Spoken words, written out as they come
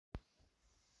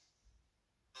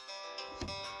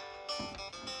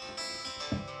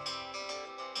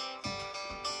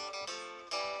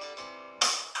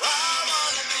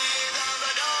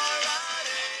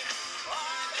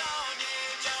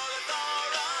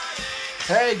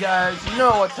Hey guys, you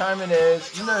know what time it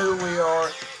is, you know who we are,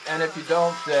 and if you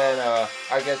don't, then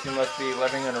I guess you must be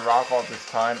living in a rock all this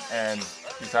time and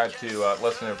decide to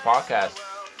listen to a podcast.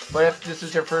 But if this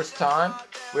is your first time,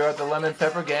 we are the Lemon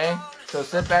Pepper Gang, so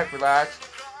sit back, relax,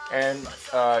 and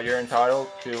you're entitled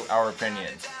to our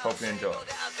opinions. Hope you enjoy.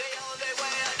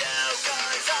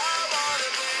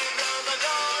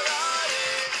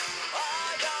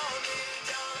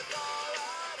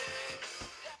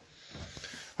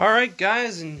 Alright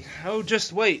guys, and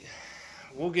just wait.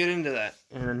 We'll get into that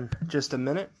in just a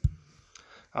minute.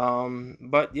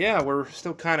 But yeah, we're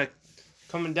still kind of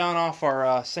coming down off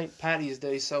our St. Patty's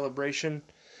Day celebration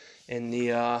in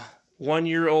the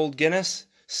 1-year-old Guinness,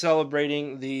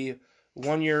 celebrating the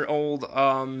 1-year-old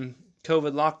COVID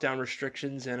lockdown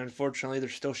restrictions, and unfortunately they're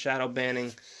still shadow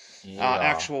banning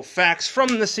actual facts from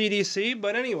the CDC.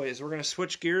 But anyways, we're going to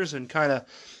switch gears and kind of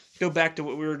go back to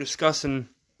what we were discussing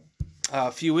a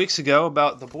few weeks ago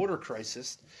about the border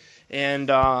crisis. And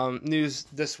news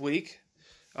this week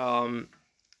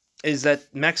is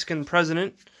that Mexican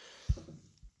President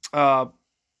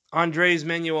Andres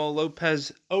Manuel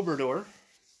Lopez Obrador,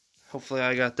 hopefully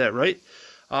I got that right,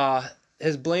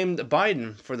 has blamed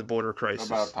Biden for the border crisis.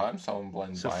 About time someone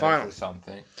blamed Biden for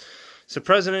something. So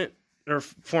President, or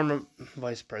former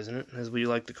Vice President, as we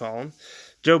like to call him,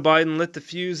 Joe Biden lit the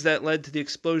fuse that led to the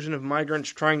explosion of migrants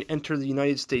trying to enter the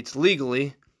United States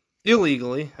illegally,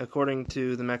 according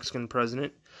to the Mexican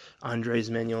president,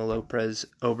 Andres Manuel Lopez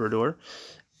Obrador.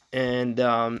 And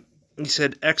he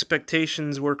said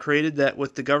expectations were created that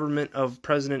with the government of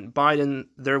President Biden,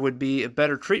 there would be a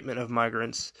better treatment of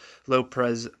migrants,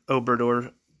 Lopez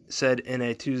Obrador said in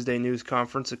a Tuesday news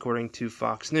conference, according to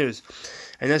Fox News.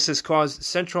 And this has caused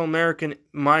Central American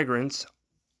migrants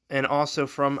and also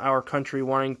from our country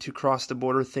wanting to cross the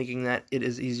border thinking that it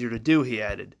is easier to do, he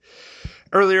added.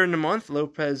 Earlier in the month,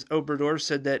 Lopez Obrador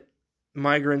said that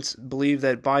migrants believe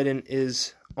that Biden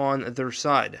is on their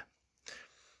side.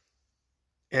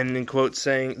 And in quotes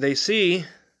saying, they see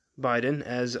Biden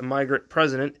as a migrant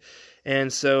president,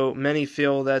 and so many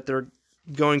feel that they're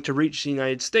going to reach the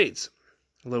United States,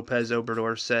 Lopez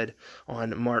Obrador said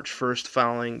on March 1st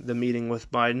following the meeting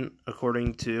with Biden,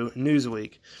 according to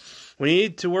Newsweek. We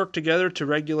need to work together to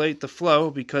regulate the flow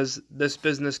because this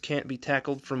business can't be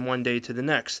tackled from one day to the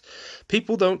next.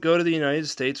 People don't go to the United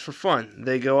States for fun.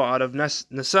 They go out of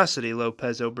necessity,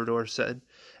 Lopez Obrador said,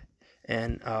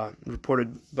 and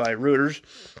reported by Reuters.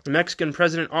 The Mexican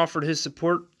president offered his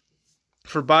support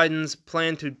for Biden's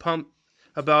plan to pump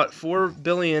about $4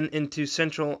 billion into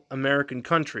Central American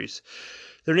countries.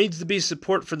 There needs to be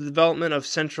support for the development of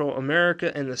Central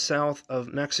America and the south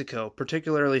of Mexico,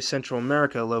 particularly Central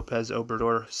America, Lopez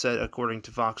Obrador said, according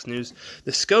to Fox News.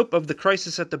 The scope of the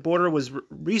crisis at the border was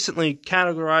recently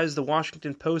categorized, the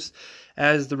Washington Post,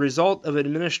 as the result of an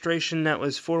administration that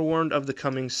was forewarned of the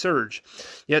coming surge,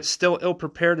 yet still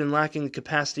ill-prepared and lacking the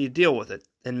capacity to deal with it.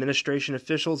 Administration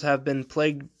officials have been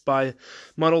plagued by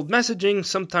muddled messaging,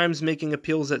 sometimes making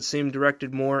appeals that seem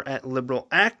directed more at liberal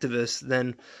activists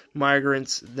than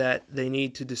migrants that they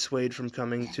need to dissuade from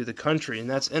coming to the country. And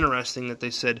that's interesting that they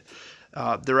said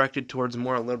directed towards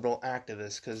more liberal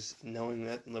activists, because knowing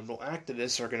that liberal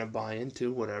activists are going to buy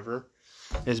into whatever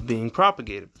is being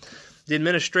propagated. The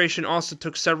administration also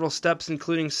took several steps,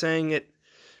 including saying it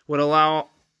would allow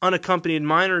unaccompanied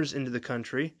minors into the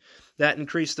country. That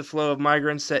increased the flow of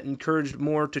migrants that encouraged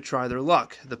more to try their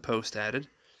luck, the Post added.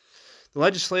 The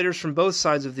legislators from both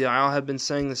sides of the aisle have been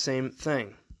saying the same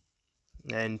thing.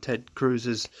 And Ted Cruz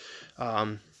is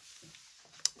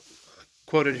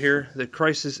quoted here, the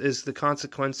crisis is the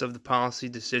consequence of the policy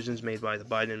decisions made by the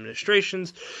Biden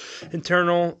administration's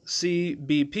internal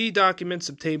CBP documents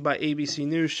obtained by ABC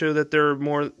News show that there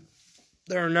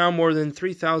are now more than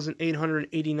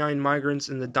 3,889 migrants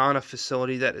in the Donna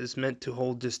facility that is meant to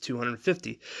hold just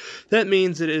 250. That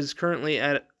means it is currently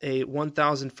at a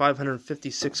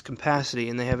 1,556 capacity,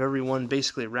 and they have everyone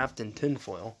basically wrapped in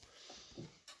tinfoil,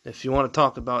 if you want to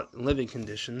talk about living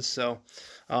conditions. So,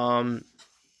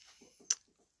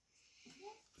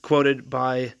 quoted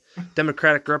by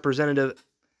Democratic Representative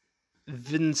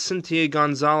Vicente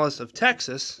Gonzalez of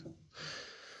Texas,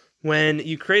 when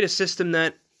you create a system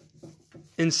that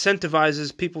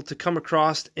incentivizes people to come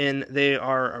across and they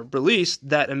are released,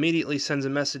 that immediately sends a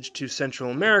message to Central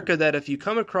America that if you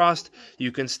come across,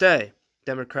 you can stay.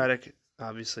 Democratic,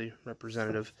 obviously,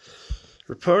 representative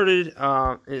reported it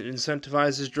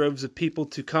incentivizes droves of people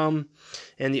to come,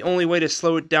 and the only way to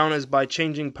slow it down is by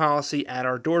changing policy at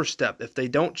our doorstep. If they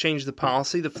don't change the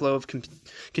policy, the flow of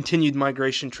continued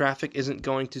migration traffic isn't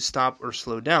going to stop or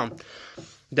slow down.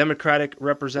 Democratic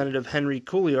Representative Henry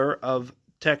Cuellar of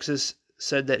Texas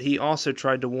said that he also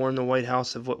tried to warn the White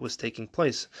House of what was taking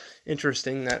place.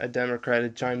 Interesting that a Democrat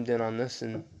had chimed in on this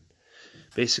and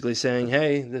basically saying,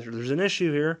 hey, there's an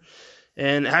issue here.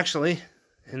 And actually,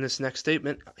 in this next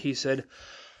statement, he said,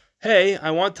 hey,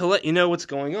 I want to let you know what's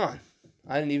going on.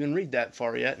 I didn't even read that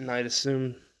far yet, and I'd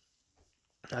assume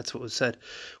that's what was said.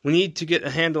 We need to get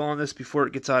a handle on this before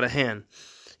it gets out of hand.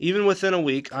 Even within a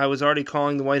week, I was already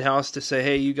calling the White House to say,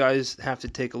 hey, you guys have to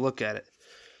take a look at it.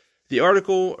 The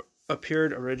article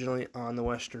appeared originally on the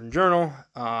Western Journal.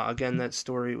 Again, that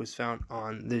story was found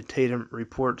on the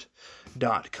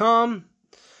TatumReport.com.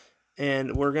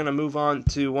 And we're going to move on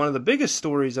to one of the biggest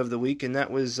stories of the week, and that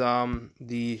was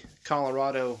the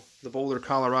Boulder,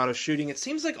 Colorado shooting. It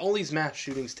seems like all these mass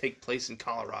shootings take place in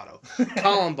Colorado.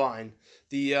 Columbine,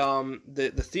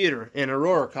 the theater in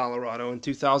Aurora, Colorado in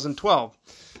 2012.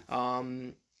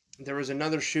 There was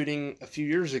another shooting a few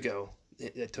years ago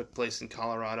that took place in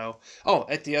Colorado. Oh,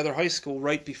 at the other high school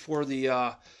right before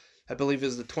I believe it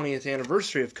was the 20th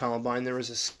anniversary of Columbine, there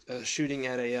was a shooting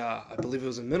at I believe it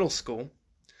was a middle school.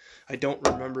 I don't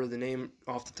remember the name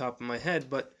off the top of my head,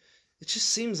 but it just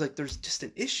seems like there's just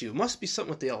an issue. It must be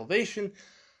something with the elevation.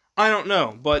 I don't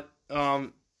know, but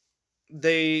of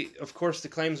course, the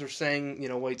claims were saying,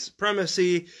 white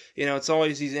supremacy, it's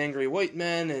always these angry white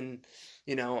men, and,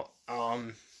 a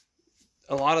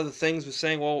lot of the things was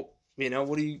saying, well,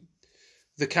 the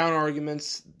counter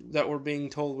arguments that were being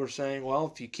told were saying, well,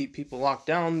 if you keep people locked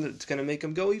down, it's going to make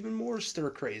them go even more stir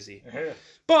crazy. Yeah.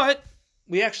 But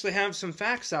we actually have some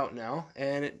facts out now,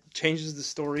 and it changes the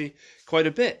story quite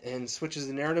a bit and switches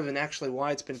the narrative and actually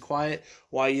why it's been quiet,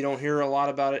 why you don't hear a lot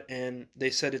about it, and they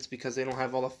said it's because they don't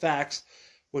have all the facts,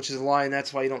 which is a lie, and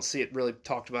that's why you don't see it really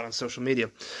talked about on social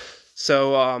media.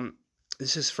 So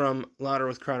this is from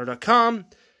louderwithcrowder.com.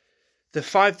 The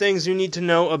 5 things you need to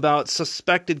know about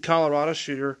suspected Colorado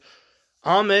shooter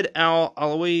Ahmed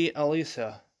Al-Alawi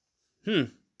Alisa.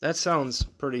 That sounds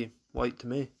pretty white to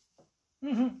me.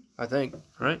 Mm-hmm. I think,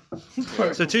 right?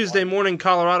 So Tuesday morning,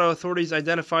 Colorado authorities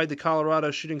identified the Colorado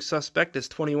shooting suspect as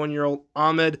 21-year-old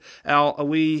Ahmed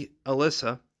Al-Alawi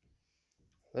Alisa.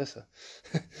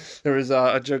 There was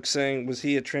a joke saying, was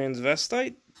he a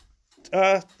transvestite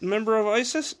member of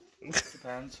ISIS?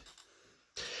 Depends.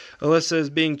 Alisa is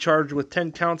being charged with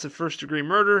 10 counts of first-degree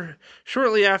murder.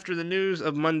 Shortly after the news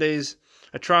of Monday's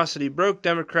atrocity broke,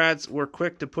 Democrats were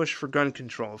quick to push for gun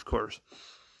control, of course.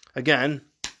 Again,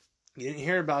 you didn't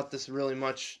hear about this really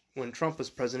much when Trump was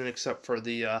president, except for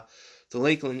the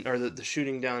Lakeland, or the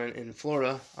shooting down in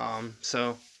Florida.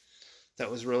 So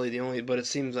that was really the only, but it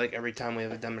seems like every time we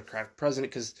have a Democratic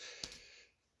president, because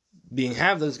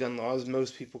have those gun laws,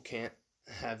 most people can't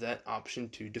have that option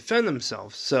to defend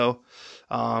themselves. So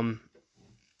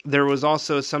there was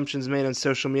also assumptions made on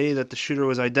social media that the shooter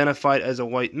was identified as a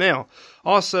white male.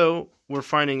 Also, we're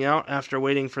finding out after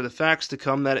waiting for the facts to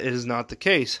come that it is not the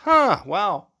case.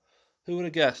 Wow. Who would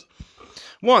have guessed?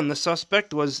 1. The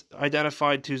suspect was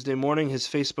identified Tuesday morning. His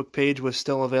Facebook page was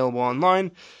still available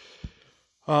online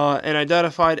and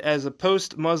identified as a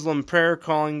post-Muslim prayer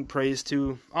calling praise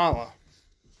to Allah.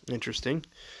 Interesting.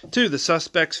 2. The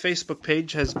suspect's Facebook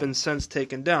page has been since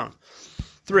taken down.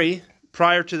 3.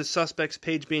 Prior to the suspect's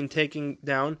page being taken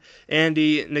down,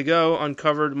 Andy Nago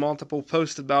uncovered multiple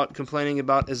posts complaining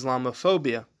about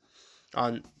Islamophobia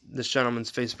on this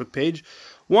gentleman's Facebook page.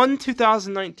 One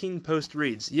 2019 post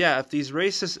reads, yeah, if these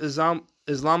racist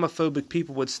Islamophobic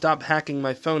people would stop hacking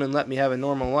my phone and let me have a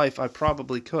normal life, I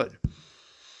probably could.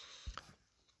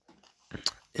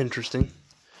 Interesting.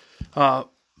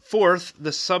 4th,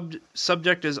 the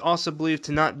subject is also believed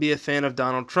to not be a fan of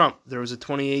Donald Trump. There was a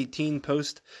 2018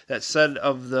 post that said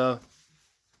of the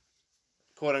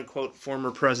quote-unquote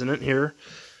former president here,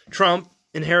 Trump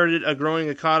inherited a growing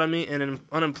economy and an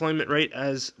unemployment rate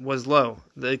as was low.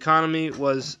 The economy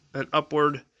was an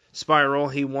upward spiral.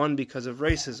 He won because of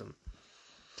racism.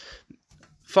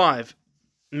 5.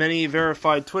 Many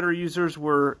verified Twitter users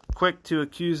were quick to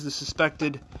accuse the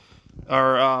suspected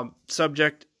or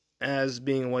subject as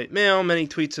being a white male. Many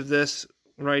tweets of this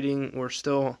writing were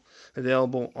still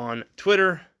available on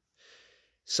Twitter.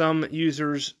 Some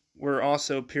users were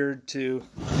also appeared to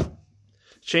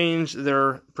change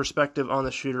their perspective on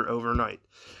the shooter overnight.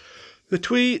 The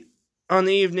tweet on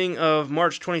the evening of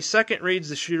March 22nd reads,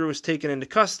 the shooter was taken into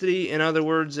custody. In other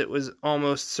words, it was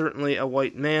almost certainly a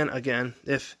white man again.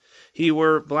 If he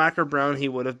were black or brown, he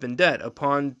would have been dead.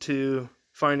 Upon to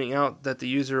finding out that the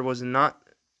user was not,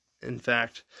 in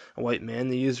fact, a white man,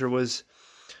 the user was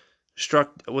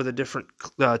struck with a different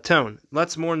tone.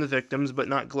 Let's mourn the victims, but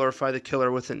not glorify the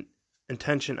killer with an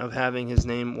intention of having his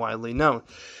name widely known.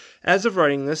 As of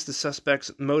writing this, the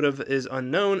suspect's motive is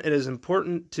unknown. It is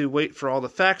important to wait for all the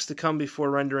facts to come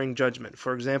before rendering judgment.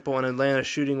 For example, an Atlanta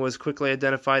shooting was quickly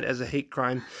identified as a hate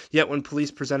crime, yet when police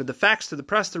presented the facts to the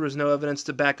press, there was no evidence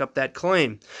to back up that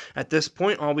claim. At this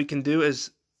point, all we can do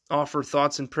is offer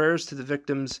thoughts and prayers to the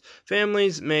victims'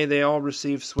 families. May they all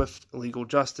receive swift legal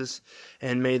justice,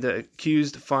 and may the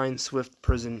accused find swift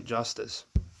prison justice.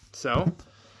 So,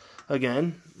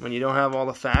 again, when you don't have all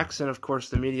the facts, and of course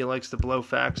the media likes to blow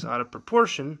facts out of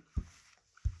proportion,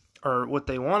 or what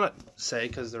they want to say,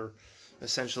 because they're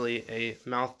essentially a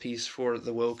mouthpiece for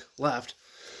the woke left,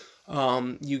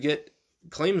 you get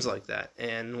claims like that.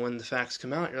 And when the facts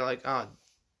come out, you're like,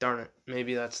 darn it,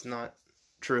 maybe that's not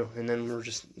true. And then we're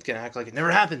just going to act like it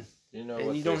never happened.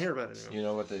 And you don't hear about it anymore. You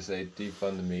know what they say,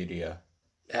 defund the media.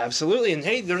 Absolutely. And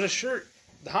hey, there's a shirt.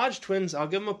 The Hodge twins, I'll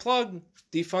give them a plug.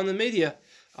 Defund the media.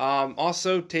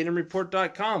 Also,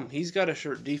 TatumReport.com. He's got a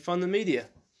shirt, defund the media.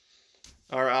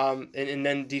 Or and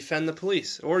then defend the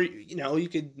police. Or, you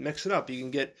could mix it up. You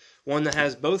can get one that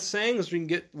has both sayings, or you can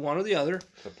get one or the other.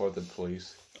 Support the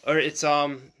police. Or it's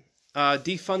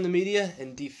defund the media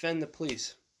and defend the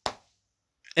police.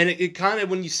 And it kind of,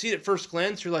 when you see it at first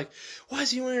glance, you're like, why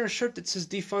is he wearing a shirt that says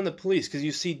defund the police? Because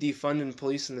you see defund and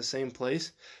police in the same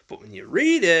place. But when you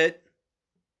read it,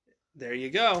 there you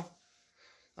go.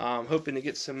 Hoping to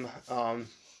get some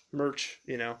merch,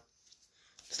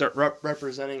 start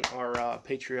representing our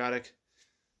patriotic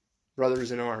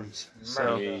brothers in arms.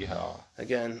 So,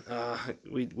 again,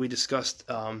 we discussed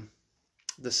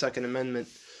the Second Amendment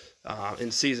in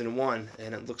Season 1,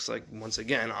 and it looks like, once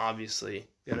again, obviously,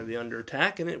 going to be under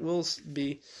attack, and it will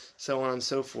be so on and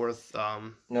so forth.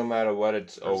 No matter what,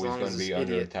 it's always going to be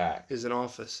under attack. Is in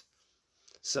office.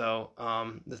 So,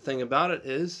 the thing about it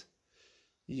is,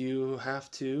 you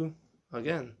have to,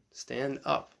 again, stand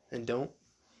up and don't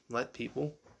let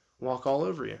people walk all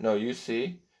over you. No, you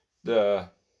see, the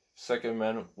Second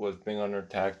Amendment was being under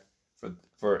attack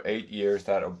for 8 years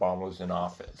that Obama was in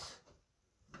office.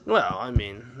 Well, I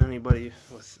mean, anybody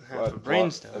with half a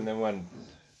brainstem. And then when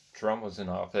Trump was in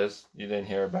office, you didn't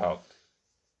hear about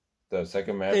the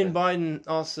Second Amendment. And Biden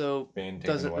also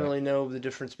doesn't really know the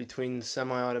difference between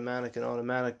semi-automatic and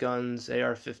automatic guns,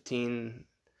 AR-15,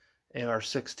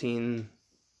 AR-16.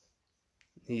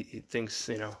 He thinks,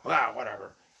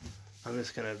 whatever. I'm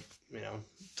just going to,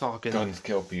 talk. Guns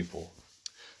kill people.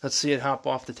 Let's see it hop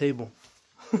off the table.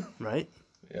 Right?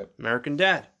 Yep. American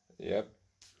Dad. Yep.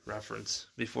 Reference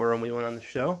before we went on the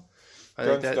show. I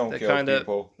Guns think don't kill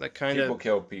people. People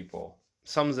kill people.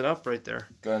 Sums it up right there.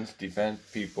 Guns defend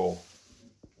people.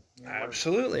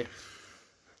 Absolutely.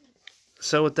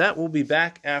 So with that, we'll be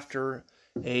back after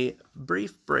a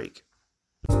brief break.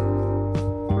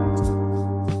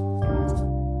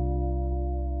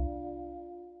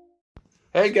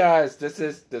 Hey guys, this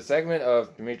is the segment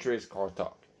of Dimitri's Car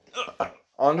Talk.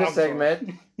 On this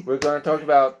segment, we're going to talk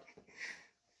about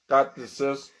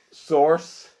the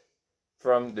source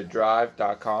from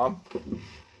thedrive.com,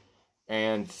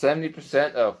 and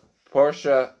 70% of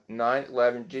Porsche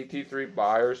 911 GT3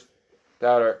 buyers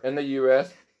that are in the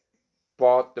U.S.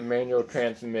 bought the manual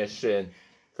transmission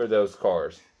for those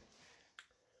cars,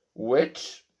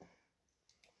 which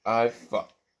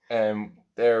and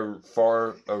they're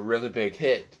for a really big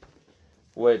hit,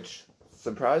 which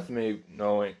surprised me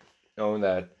knowing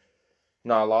that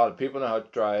not a lot of people know how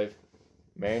to drive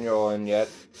manual, and yet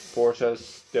Porsche's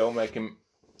still making,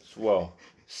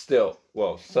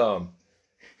 some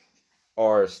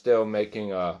are still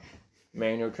making a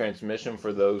manual transmission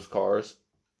for those cars,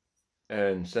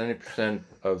 and 70%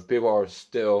 of people are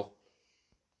still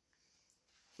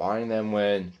buying them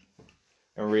when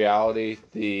in reality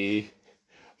the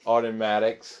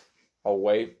automatics are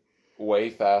way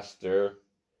faster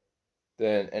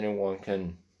than anyone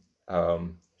can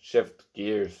shift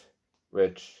gears,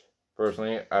 which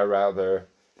personally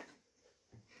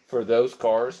for those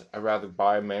cars I'd rather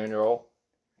buy manual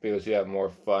because you have more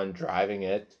fun driving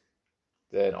it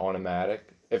than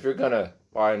automatic. If you're gonna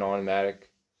buy an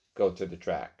automatic, go to the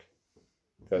track.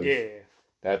 Yeah.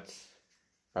 That's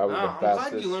probably the fastest.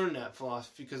 I'm glad you learned that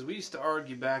philosophy, because we used to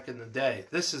argue back in the day.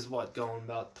 This is going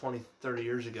about 20, 30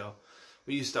 years ago.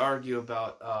 We used to argue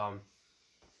about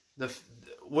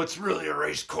what's really a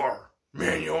race car,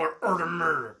 manual or the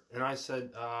murder. And I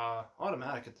said,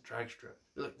 automatic at the drag strip.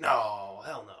 You're like, no,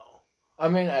 hell no. I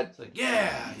mean, it's like,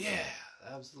 yeah,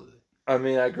 absolutely. I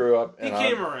mean, I grew up and he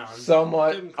came around.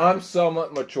 I'm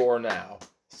somewhat mature now.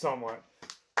 Somewhat.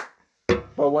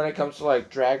 But when it comes to like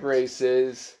drag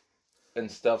races and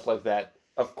stuff like that,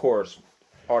 of course,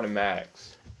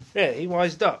 automatics. Yeah, he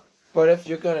wised up. But if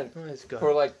you're gonna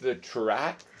for like the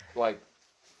track, like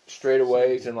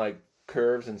straightaways and like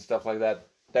curves and stuff like that,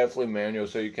 definitely manual,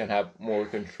 so you can have more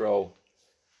control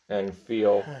and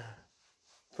feel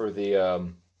for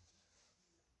the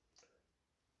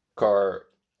car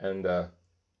and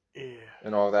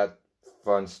all that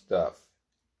fun stuff.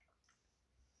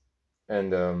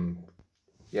 And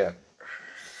yeah,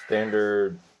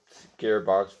 standard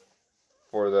gearbox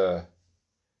for the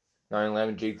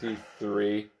 911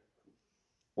 GT3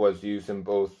 was used in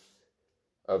both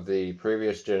of the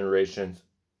previous generations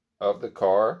of the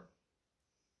car,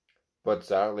 but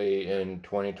sadly in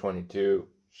 2022,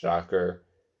 shocker,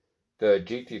 the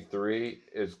GT3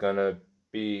 is gonna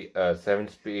be a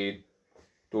 7-speed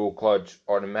dual clutch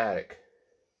automatic.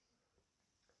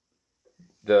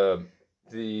 The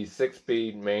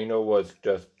 6-speed manual was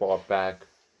just bought back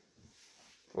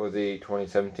for the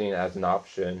 2017 as an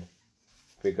option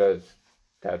because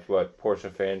that's what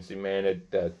Porsche fans demanded,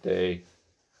 that they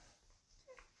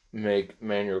make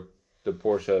manual the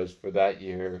Porsches for that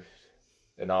year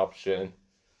an option.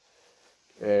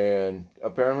 And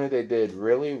apparently they did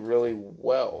really, really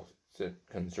well,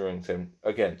 considering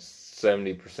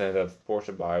 70% of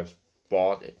Porsche buyers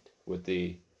bought it with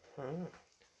the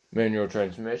manual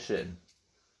transmission,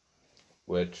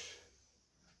 which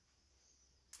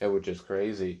is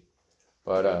crazy.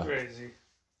 But crazy.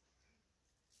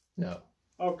 No.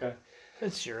 Okay.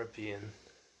 It's European.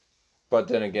 But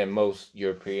then again, most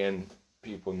European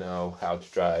people know how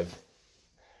to drive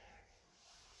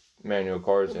manual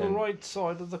cars. On the right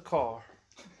side of the car.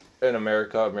 In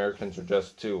America, Americans are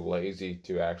just too lazy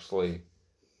to actually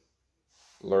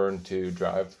learn to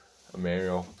drive a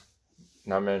manual.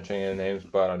 Not mentioning any names,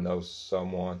 but I know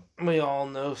someone. We all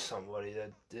know somebody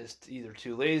that is either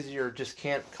too lazy or just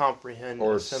can't comprehend.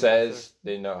 Or says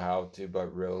they know how to,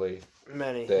 but really...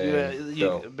 Many.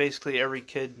 Basically every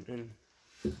kid in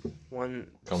one...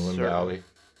 Cumberland Valley.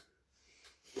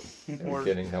 I'm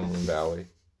kidding, Cumberland Valley.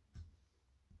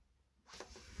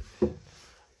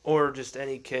 Or just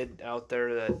any kid out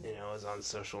there that, is on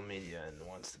social media and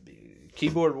wants to be a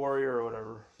keyboard warrior or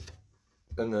whatever.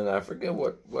 And then I forget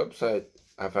what website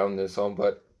I found this on,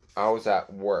 but I was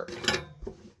at work.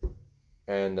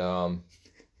 And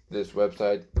this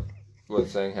website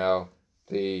was saying how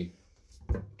the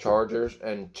Chargers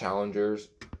and Challengers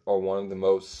are one of the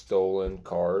most stolen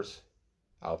cars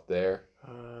out there.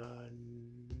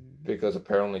 Because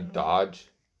apparently Dodge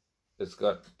is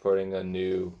putting a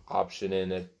new option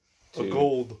in it to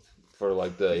gold for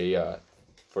like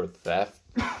for theft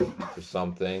or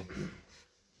something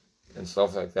and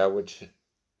stuff like that, which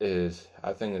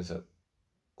I think is a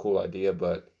cool idea,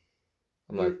 but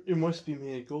I'm like, it must be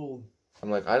made of gold. I'm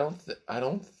like, I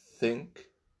don't think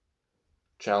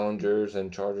Challengers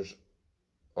and Chargers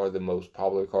are the most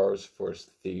popular cars for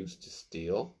thieves to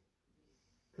steal.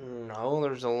 No,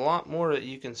 there's a lot more that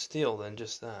you can steal than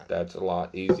just that. That's a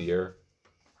lot easier.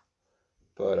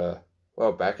 But,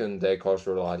 well, back in the day, cars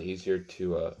were a lot easier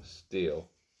to steal.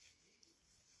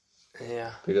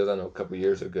 Yeah. Because I know a couple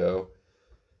years ago,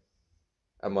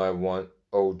 at my one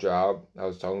old job, I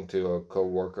was talking to a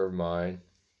co-worker of mine,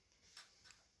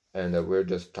 and we were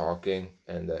just talking,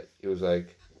 and he was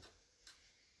like,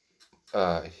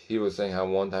 he was saying how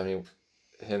one time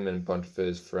him and a bunch of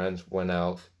his friends went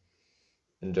out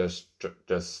and just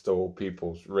stole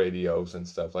people's radios and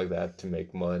stuff like that to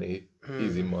make money,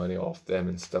 easy money off them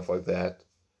and stuff like that.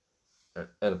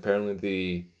 And apparently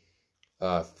the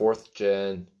 4th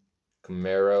gen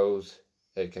Camaros,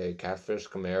 aka Catfish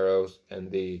Camaros, and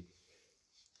the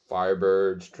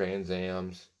Firebirds, Trans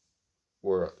Ams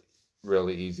were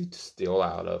really easy to steal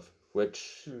out of,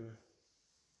 which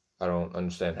I don't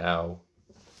understand how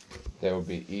that would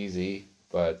be easy,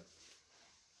 but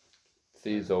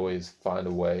thieves always find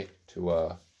a way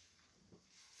to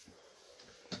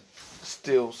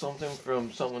steal something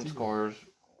from someone's cars,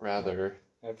 rather.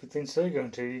 Everything's legal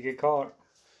until you get caught.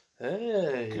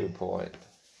 Hey. Good point.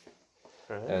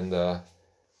 Right. And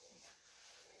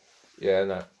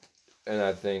yeah, and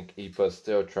I think IPA's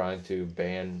still trying to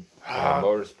ban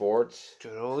motorsports.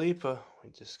 Good old IPA. We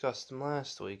discussed them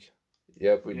last week.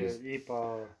 Yep,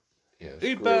 IPA. Yeah,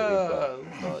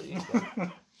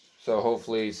 IPA. So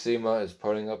hopefully SEMA is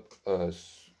putting up a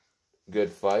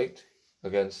good fight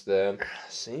against them.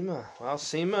 SEMA. Well,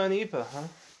 SEMA and IPA, huh?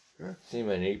 Yeah.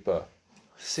 SEMA and IPA.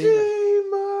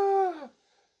 SEMA.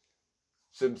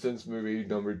 Simpsons movie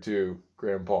number 2,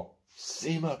 Grandpa.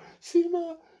 SEMA.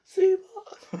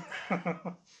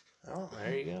 Oh,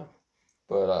 there you go.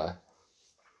 But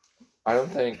I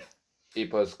don't think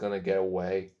IPA's gonna get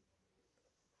away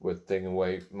with taking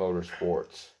away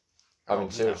motorsports. I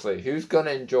mean, seriously, who's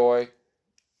gonna enjoy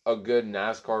a good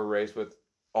NASCAR race with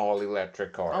all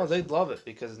electric cars. Oh, they'd love it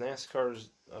because NASCAR's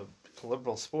a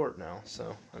liberal sport now.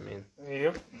 So, I mean,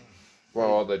 Yep. Well,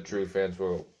 all the true fans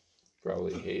will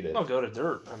probably hate it. I'll go to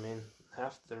dirt. I mean,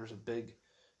 there's a big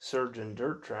surge in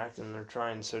dirt track, and they're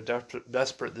trying so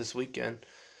desperate this weekend.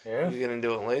 Yeah. We're going to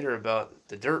do it later about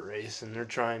the dirt race, and they're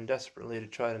trying desperately to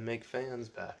try to make fans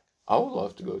back. I would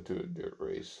love to go to a dirt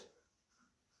race.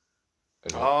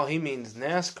 Okay. Oh, he means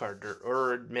NASCAR dirt.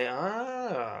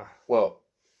 Well,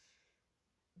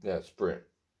 yeah, sprint.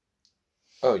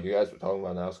 Oh, you guys were talking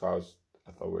about NASCAR.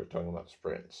 I thought we were talking about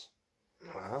sprints.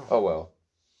 Wow. Oh, well.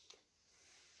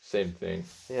 Same thing.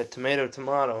 Yeah,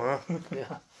 tomato, huh?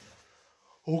 Yeah.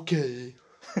 Okay.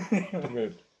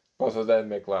 Also, they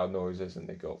make loud noises and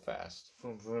they go fast.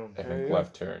 Vroom, vroom. They There you make go.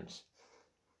 left turns.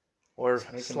 Or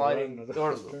Making sliding, a run,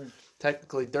 or another turn.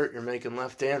 technically dirt, you're making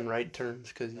left and right turns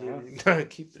because Yeah. you gotta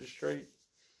keep it straight.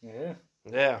 Yeah.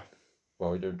 Yeah.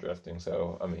 Well, you're drifting,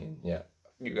 so, I mean, yeah.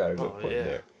 You got a good point yeah.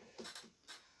 there.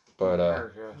 But,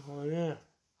 America. Oh, yeah.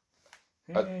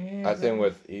 I think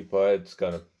with EPA, it's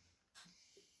gonna,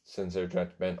 since they're trying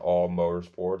to ban all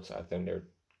motorsports, I think they're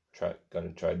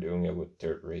gonna try doing it with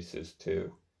dirt races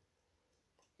too.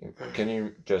 Can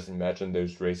you just imagine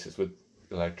those races with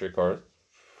electric cars?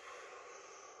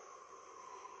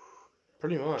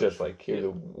 Pretty much. Just like hear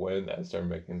the wind as they're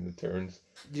making the turns.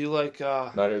 Do you like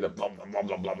Not hear the blah blah blah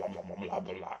blah blah blah blah blah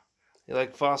blah blah. you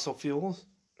like fossil fuels?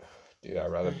 Dude,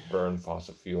 I'd rather burn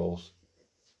fossil fuels.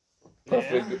 Yeah.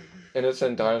 Perfect.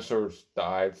 Innocent dinosaurs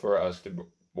died for us to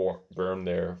burn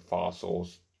their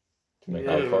fossils to make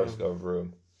our Yeah. cars go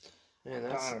vroom. Man,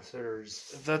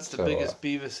 Dinosaurs. that's the So, biggest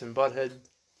Beavis and Butthead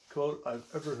quote I've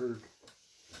ever heard.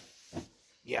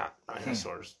 Yeah,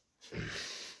 dinosaurs.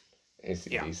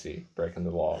 ACDC, breaking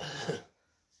the law.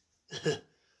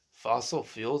 Fossil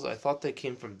fuels? I thought they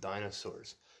came from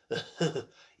dinosaurs.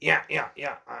 Yeah.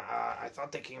 I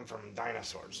thought they came from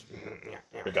dinosaurs.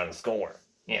 Yeah. We're gonna score.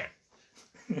 Yeah.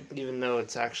 Even though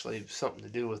it's actually something to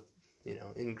do with,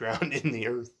 in ground in the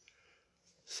earth.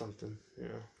 Something,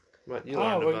 But you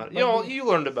learned about it. You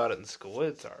learned about it in school.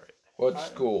 It's all right. What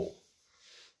school?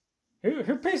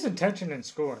 Who pays attention in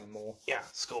school anymore? Yeah,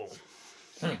 school.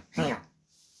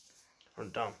 Or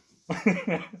dumb.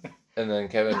 And then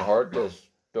Kevin Hart just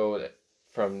built it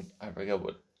from, I forget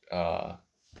what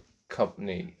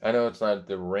company. I know it's not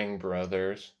the Ring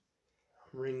Brothers,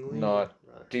 Ringling. not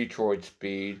Right. Detroit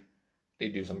Speed. They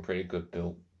do some pretty good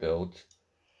builds.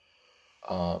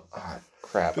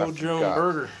 Crap. Build I your own forgot.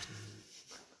 burger.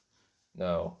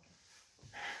 No.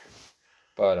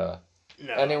 But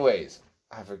No. anyways,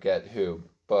 I forget who,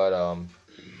 but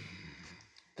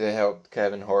they helped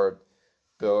Kevin Hart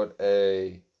build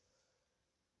a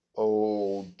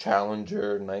old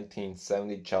Challenger,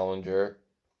 1970 Challenger,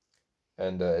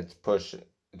 and it's pushing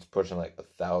like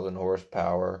 1,000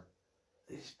 horsepower.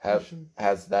 He's Has pushing.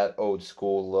 that old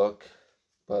school look,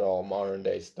 but all modern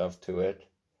day stuff to it.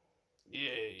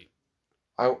 Yay.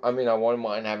 I mean, I wouldn't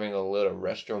mind having a little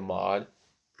retro mod.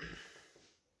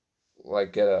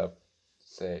 Like, I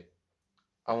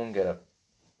won't get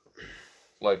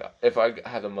like, if I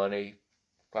had the money,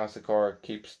 classic car,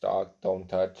 keep stock, don't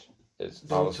touch, is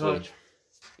Don't obviously touch.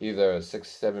 either a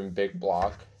 67 big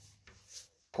block,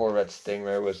 Corvette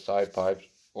Stingray with side pipes,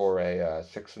 or a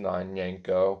 69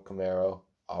 Yanko Camaro,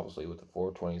 obviously with the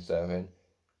 427.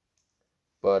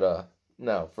 But,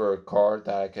 no, for a car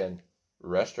that I can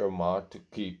retro mod to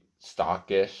keep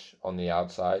stockish on the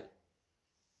outside,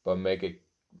 but make it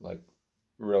like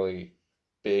really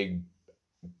big,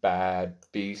 bad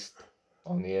beast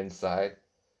on the inside.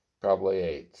 Probably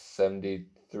a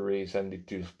 73,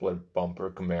 72 split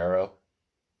bumper Camaro.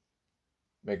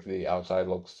 Make the outside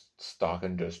look stock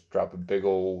and just drop a big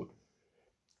old,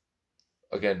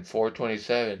 again,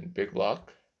 427 big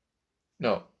block.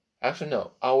 No, actually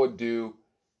no. I would do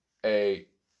a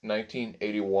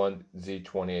 1981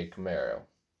 Z28 Camaro.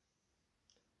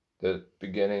 The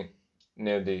beginning,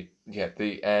 near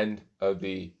the end of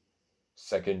the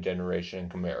second generation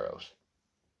Camaros.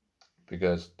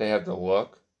 Because they have the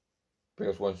look.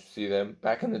 Because once you see them,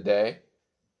 back in the day,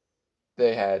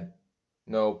 they had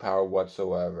no power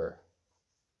whatsoever.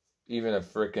 Even a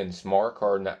freaking smart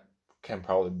car can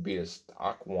probably beat a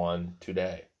stock one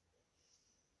today.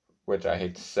 Which I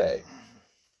hate to say.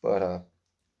 But,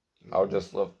 I would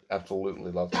just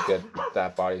absolutely love to get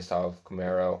that body style of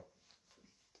Camaro.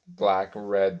 Black and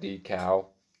red decal,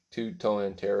 two-tone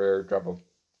interior, drop a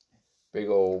big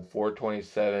old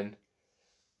 427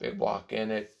 big block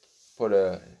in it, put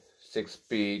a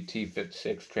 6-speed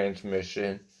T56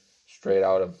 transmission straight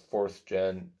out of 4th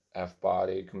gen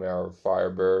F-body Camaro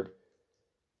Firebird,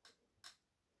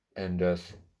 and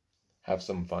just have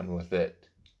some fun with it.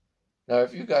 Now,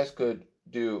 if you guys could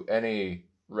do any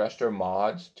resto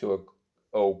mods to a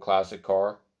old classic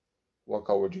car, what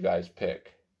car would you guys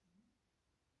pick?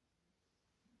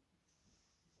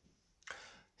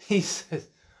 He says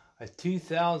a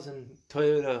 2000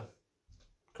 Toyota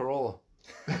Corolla.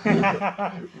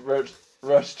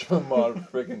 Resto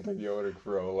mod freaking Toyota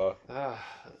Corolla.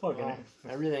 Well,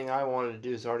 everything I wanted to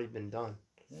do has already been done.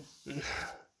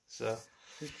 So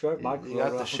you got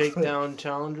the shakedown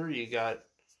Challenger. You got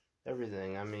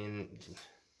everything. I mean,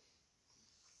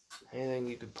 anything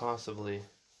you could possibly.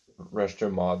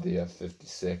 Resto mod the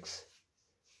F-56.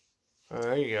 Oh,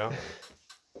 there you go.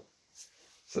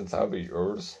 Since I'll be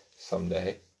yours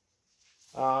someday.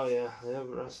 Oh yeah, they have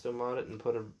resto mod it and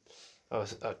put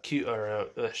a cute or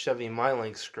a Chevy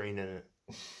MyLink screen in it.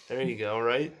 There you go,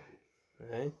 right?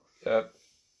 Okay. Yep.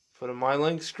 Put a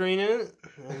MyLink screen in it.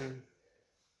 And...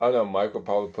 I know Mike will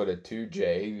probably put a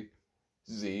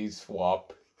 2JZ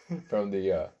swap from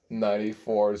the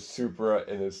 94 Supra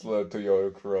in his little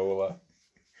Toyota Corolla.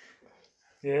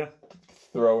 Yeah.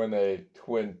 Throw in a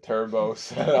twin turbo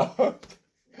setup.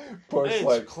 Push Hey,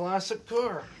 it's a classic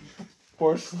car.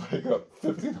 Push like a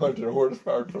 1500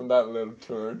 horsepower from that little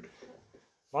turn.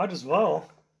 Might as well.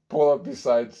 Pull up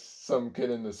beside some kid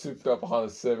in the souped up Honda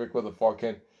Civic with a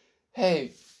fucking,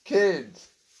 hey, kids,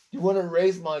 you want to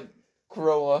race my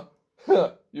Corolla?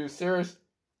 You serious?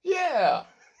 Yeah!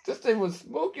 This thing would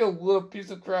smoke you, little piece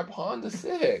of crap Honda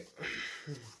Civic.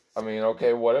 I mean,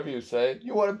 okay, whatever you say.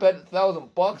 You want to bet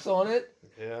 $1,000 on it?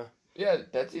 Yeah. Yeah,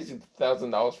 that's easy.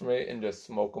 $1,000 for me, and just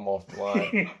smoke them off the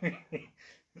line.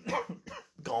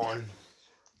 Gone.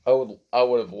 I would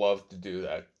have loved to do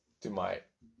that to the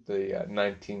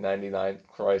 1999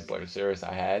 Chrysler Cirrus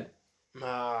I had.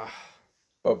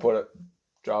 But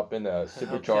drop in a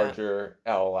supercharger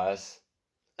LS.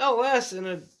 LS in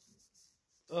the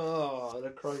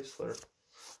Chrysler.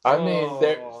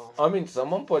 I mean,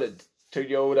 someone put a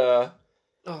Toyota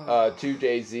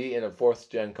 2JZ in a 4th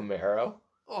gen Camaro.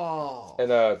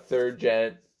 And a 3rd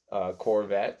gen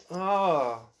Corvette.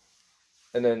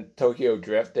 And then Tokyo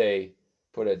Drift, they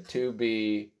put a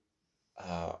 2B,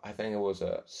 I think it was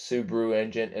a Subaru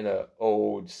engine in an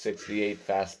old 68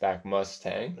 fastback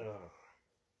Mustang.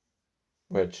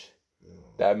 Which,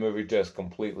 that movie just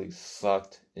completely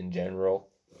sucked in general.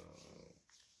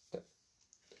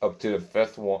 Up to the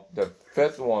 5th one. The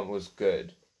 5th one was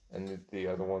good. And the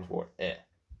other ones were eh.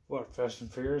 What, Fast and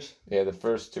Furious? Yeah, the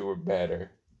first 2 were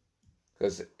better.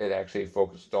 Because it actually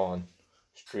focused on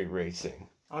street racing.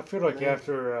 I feel like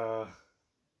after,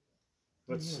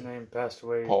 what's his name, passed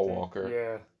away. Paul Walker.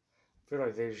 Yeah. I feel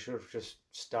like they should have just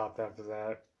stopped after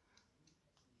that.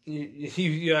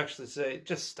 You actually say,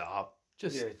 just stop.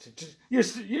 You're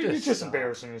just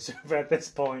embarrassing yourself at this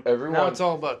point. Now it's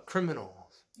all about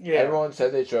criminals. Yeah. Everyone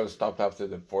said they should have stopped after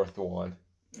the 4th one.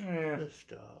 Yeah. Just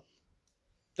stop.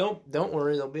 Don't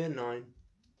worry, there'll be a 9.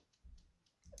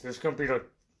 There's gonna be like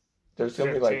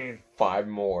 5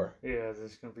 more. Yeah,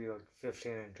 there's gonna be like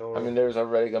 15 in total. I mean, there's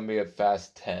already gonna be a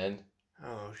Fast 10.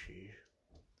 Oh, jeez.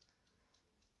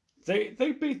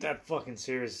 They beat that fucking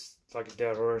series like a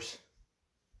dead horse.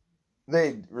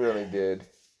 They really did.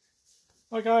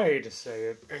 Like, I hate to say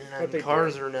it. And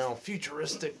cars are now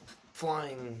futuristic,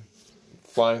 flying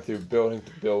through building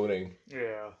to building.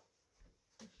 Yeah.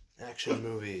 Action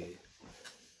movie.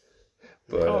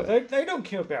 But, they don't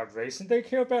care about racing. They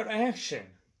care about action.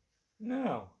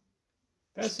 No.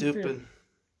 That's stupid.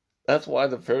 That's why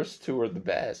the first 2 were the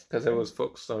best. Because it was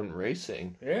focused on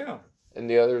racing. Yeah. And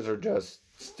the others are just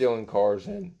stealing cars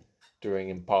and doing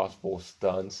impossible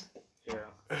stunts. Yeah.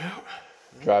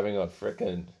 Driving a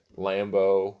frickin'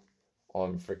 Lambo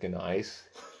on frickin' ice.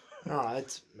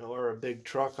 Or a big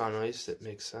truck on ice. That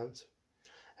makes sense.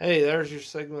 Hey, there's your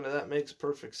segment of That Makes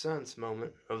Perfect Sense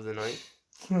moment of the night.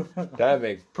 That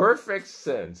makes perfect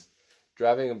sense.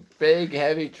 Driving a big,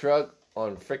 heavy truck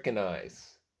on frickin'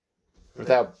 ice.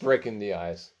 Without breaking the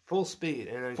ice. Full speed,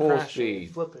 and then Full crashing speed.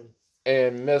 and flipping.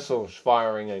 And missiles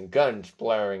firing, and guns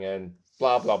blaring, and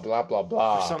blah, blah, blah, blah,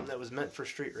 blah. For something that was meant for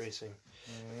street racing.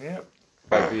 Yep.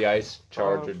 Like the Ice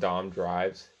Charger Dom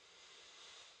drives.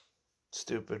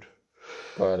 Stupid.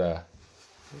 But,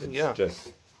 yeah.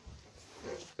 Just...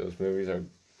 Those movies are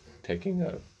taking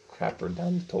a crapper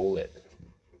down the toilet.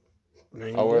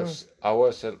 I was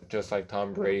just like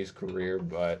Tom Brady's career,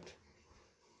 but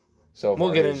so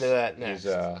we'll get into that next.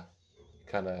 He's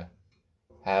kind of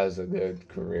has a good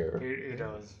career. He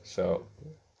does. So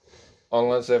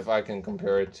unless if I can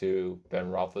compare it to Ben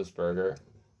Roethlisberger,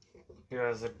 he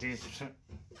has a decent,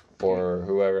 or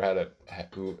whoever had a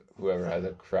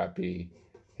crappy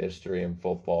history in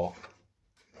football.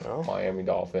 Oh. Miami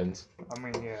Dolphins. I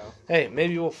mean, yeah. Hey,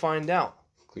 maybe we'll find out.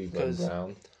 Cleveland 'Cause-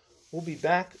 Brown. We'll be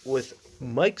back with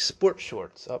Mike's Sports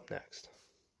Shorts up next.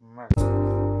 Right.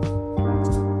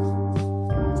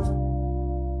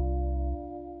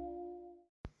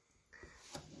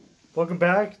 Welcome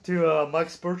back to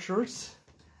Mike's Sports Shorts.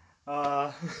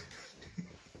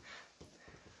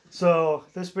 So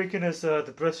this weekend is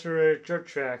the Bristol dirt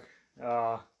track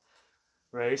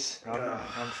race.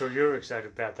 I'm sure you're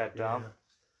excited about that, Dom.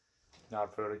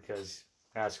 Not really, because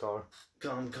NASCAR.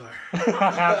 Gum car.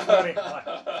 Pretty much.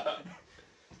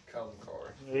 Come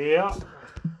car. Yeah,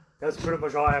 that's pretty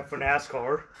much all I have for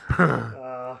NASCAR.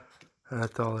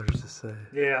 That's all there's to say.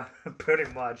 Yeah, pretty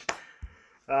much.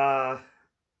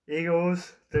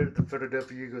 Eagles, the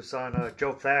Philadelphia Eagles signed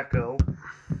Joe Flacco.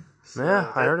 So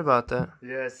Yeah, I heard about that.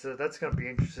 Yeah, so that's going to be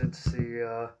interesting to see.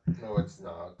 No, it's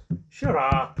not. Shut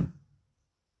up,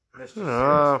 Mr. Shut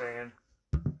up. Steelers fan.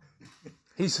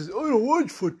 He says, I don't watch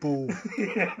football.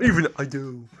 Yeah. Even I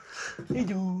do. I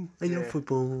do. I love Yeah.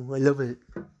 football. I love it.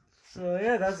 So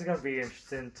yeah, that's going to be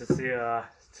interesting to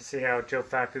see how Joe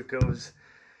Flacco goes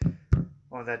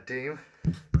on that team.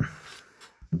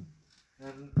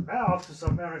 And now to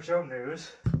some NHL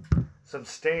news, some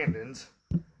standings.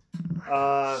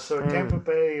 So Tampa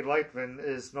Bay Lightning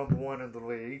is number 1 in the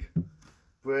league,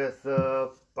 with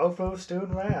Buffalo still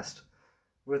in last,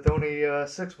 with only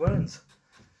 6 wins.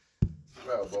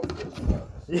 Well, both those ones.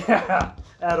 Yeah,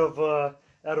 out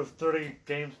of 30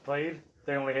 games played,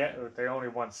 they only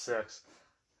won 6.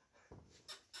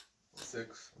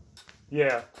 6.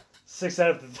 Yeah, 6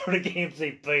 out of the 30 games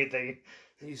they played,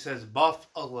 He says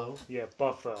Buffalo.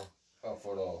 Buffalo.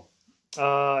 Buffalo.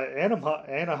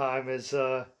 Anaheim is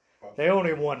they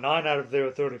only won 9 out of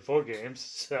their 34 games,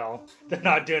 so they're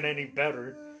not doing any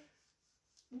better.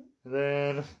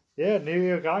 Then New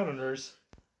York Islanders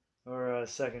are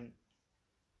second,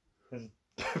 and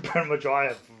pretty much all I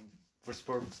have for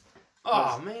sports.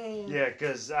 Oh, man. Yeah,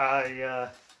 because I've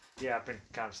been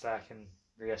kind of slacking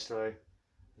yesterday.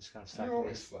 Just kind of You're slacking.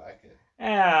 always slacking.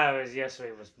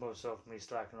 Yesterday was most of me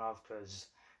slacking off because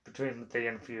between the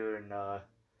interview and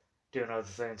doing other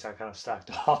things, I kind of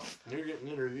stacked off. You're getting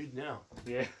interviewed now.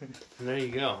 Yeah, There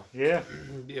you go. yeah,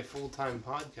 Be a full-time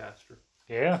podcaster.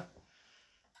 yeah.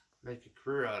 Make a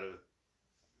career out of it.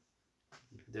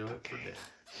 Do it for day.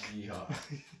 Yeah.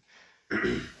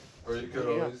 Or you could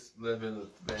always live in a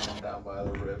van down by the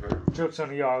river. Joke's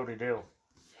on you, I already do.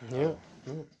 Yeah.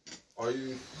 Are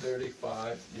you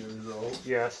 35 years old?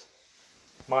 Yes.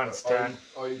 Mine's Are 10. you,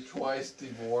 are you twice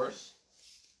divorced?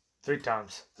 3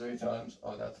 times. 3 times?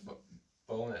 Oh, that's a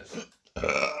bonus.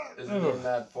 Is it in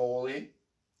that Foley?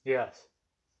 Yes.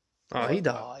 Oh, he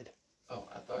died. Oh,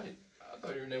 I thought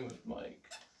your name was Mike.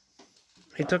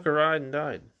 He took a ride and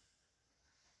died.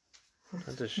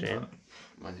 That's a shame.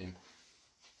 My name.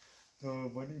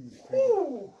 My name is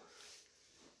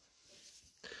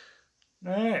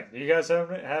Alright, you guys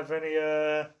have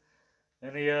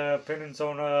any opinions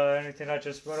on anything I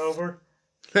just went over?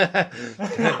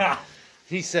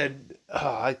 He said,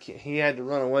 I can't, he had to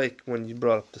run away when you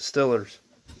brought up the Stillers.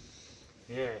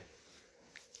 Yeah.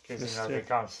 Because they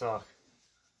kind of suck.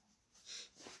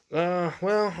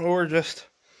 Well, or just,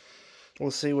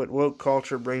 we'll see what woke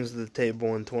culture brings to the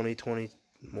table in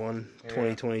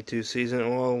 2022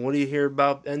 season. Well, what do you hear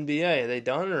about NBA? Are they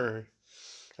done, or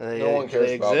are they, No one do cares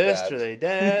they about exist? that. Are they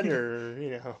dead, or,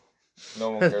 No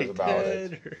one are cares they about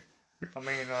dead, it. or- I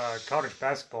mean, college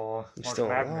basketball, March still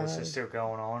Madness alive. is still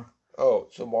going on. Oh,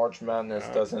 so March Madness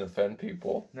doesn't offend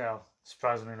people? No,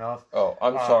 surprisingly enough. Oh,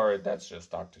 I'm sorry. That's just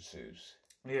Dr. Seuss.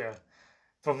 Yeah.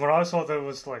 From what I saw, there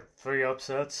was like 3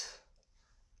 upsets.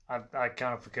 I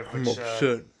kind of forget which.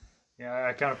 Yeah,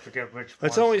 I kind of forget which. It's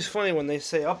ones. always funny when they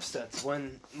say upsets,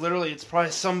 when literally it's probably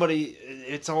somebody,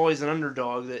 it's always an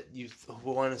underdog that you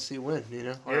want to see win,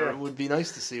 Or Yeah. it would be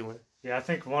nice to see win. Yeah, I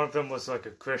think one of them was like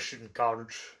a Christian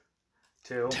college,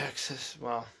 too. Texas,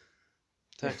 well,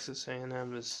 Texas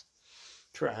A&M is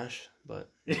trash, but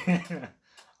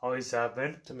Always have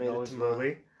been. Tomato, Always tomato. will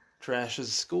be. trash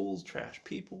is schools, trash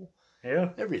people, Yeah.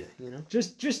 everything,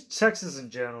 Just Texas in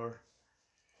general.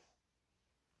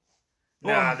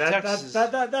 Well, Nah, Texas-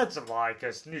 that's a lie.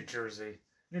 Cause New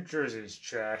Jersey's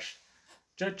trash.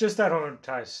 Just that whole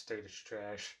entire state is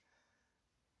trash.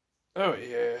 Oh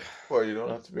yeah, Well, you don't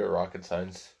have to be a rocket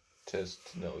scientist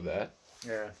to know that.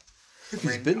 Yeah.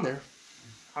 he's been there.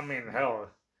 I mean, hell.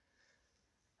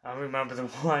 I remember the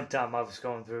one time I was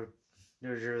going through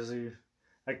New Jersey.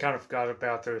 I kind of forgot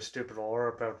about their stupid law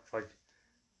about like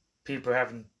people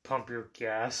having to pump your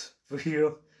gas for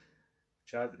you,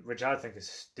 which I think is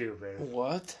stupid.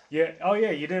 What? Yeah. Oh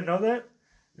yeah, you didn't know that?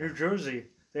 New Jersey,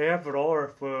 They have it all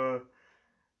for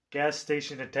gas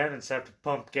station attendants have to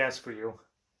pump gas for you.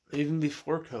 Even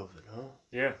before COVID, huh?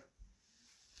 Yeah.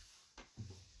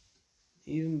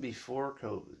 Even before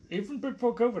COVID. Even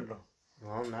before COVID, though.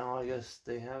 Well, now I guess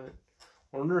they haven't.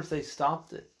 I wonder if they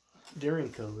stopped it during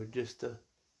COVID just to...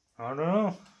 I don't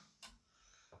know.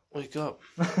 Wake up.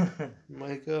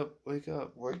 Wake up. Wake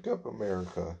up. Wake up,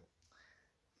 America.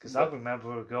 Because I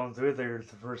remember going through there the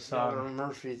first time.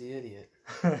 Murphy the idiot.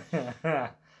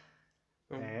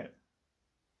 Yeah.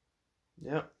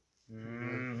 Yep.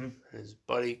 Mm-hmm. His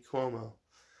buddy Cuomo.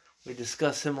 We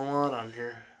discuss him a lot on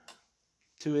here.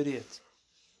 2 idiots.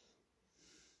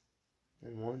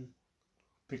 And one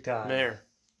Big time. mayor.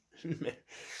 And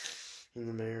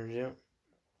the mayors, yep.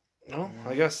 Well,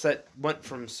 I guess that went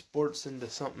from sports into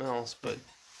something else, but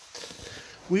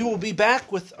we will be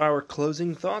back with our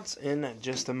closing thoughts in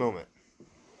just a moment.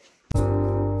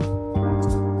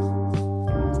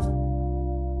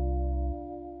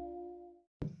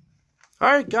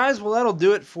 Alright, guys, well, that'll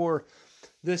do it for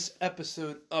this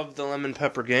episode of the Lemon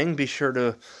Pepper Gang. Be sure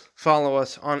to follow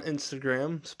us on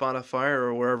Instagram, Spotify,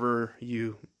 or wherever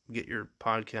you get your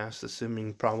podcast,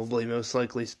 assuming probably most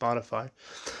likely Spotify.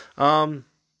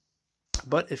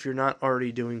 But if you're not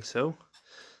already doing so,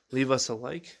 leave us a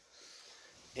like.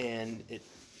 And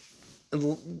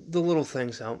the little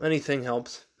things help. Anything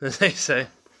helps, as they say.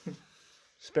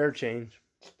 Spare change.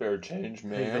 Spare change,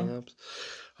 man. Anything helps.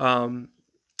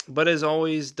 But as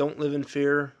always, don't live in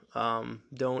fear.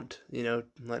 Don't,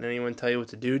 let anyone tell you what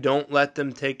to do. Don't let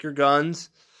them take your guns.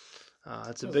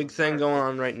 It's a big thing going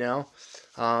on right now.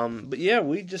 But yeah,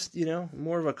 we just,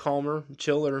 more of a calmer,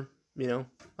 chiller,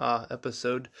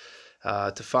 episode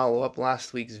to follow up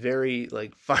last week's very,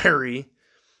 fiery,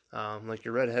 like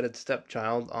your redheaded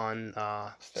stepchild on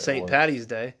St. Patty's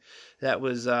Day. That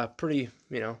was pretty,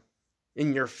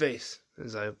 in your face,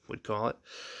 as I would call it.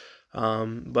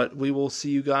 But we will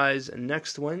see you guys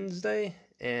next Wednesday,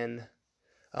 and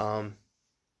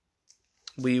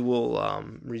we will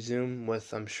resume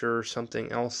with, I'm sure,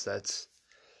 something else that's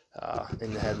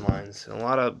in the headlines. A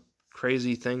lot of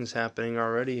crazy things happening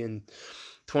already in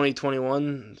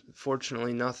 2021.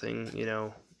 Fortunately, nothing,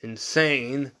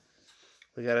 insane.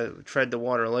 We got to tread the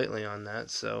water lightly on that.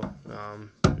 So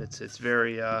it's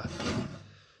very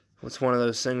it's one of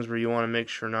those things where you want to make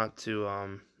sure not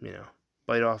to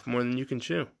bite off more than you can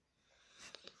chew.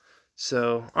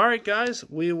 So, all right, guys,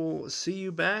 we will see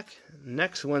you back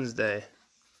next Wednesday.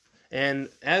 And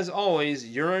as always,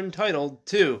 you're entitled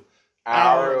to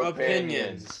our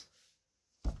opinions.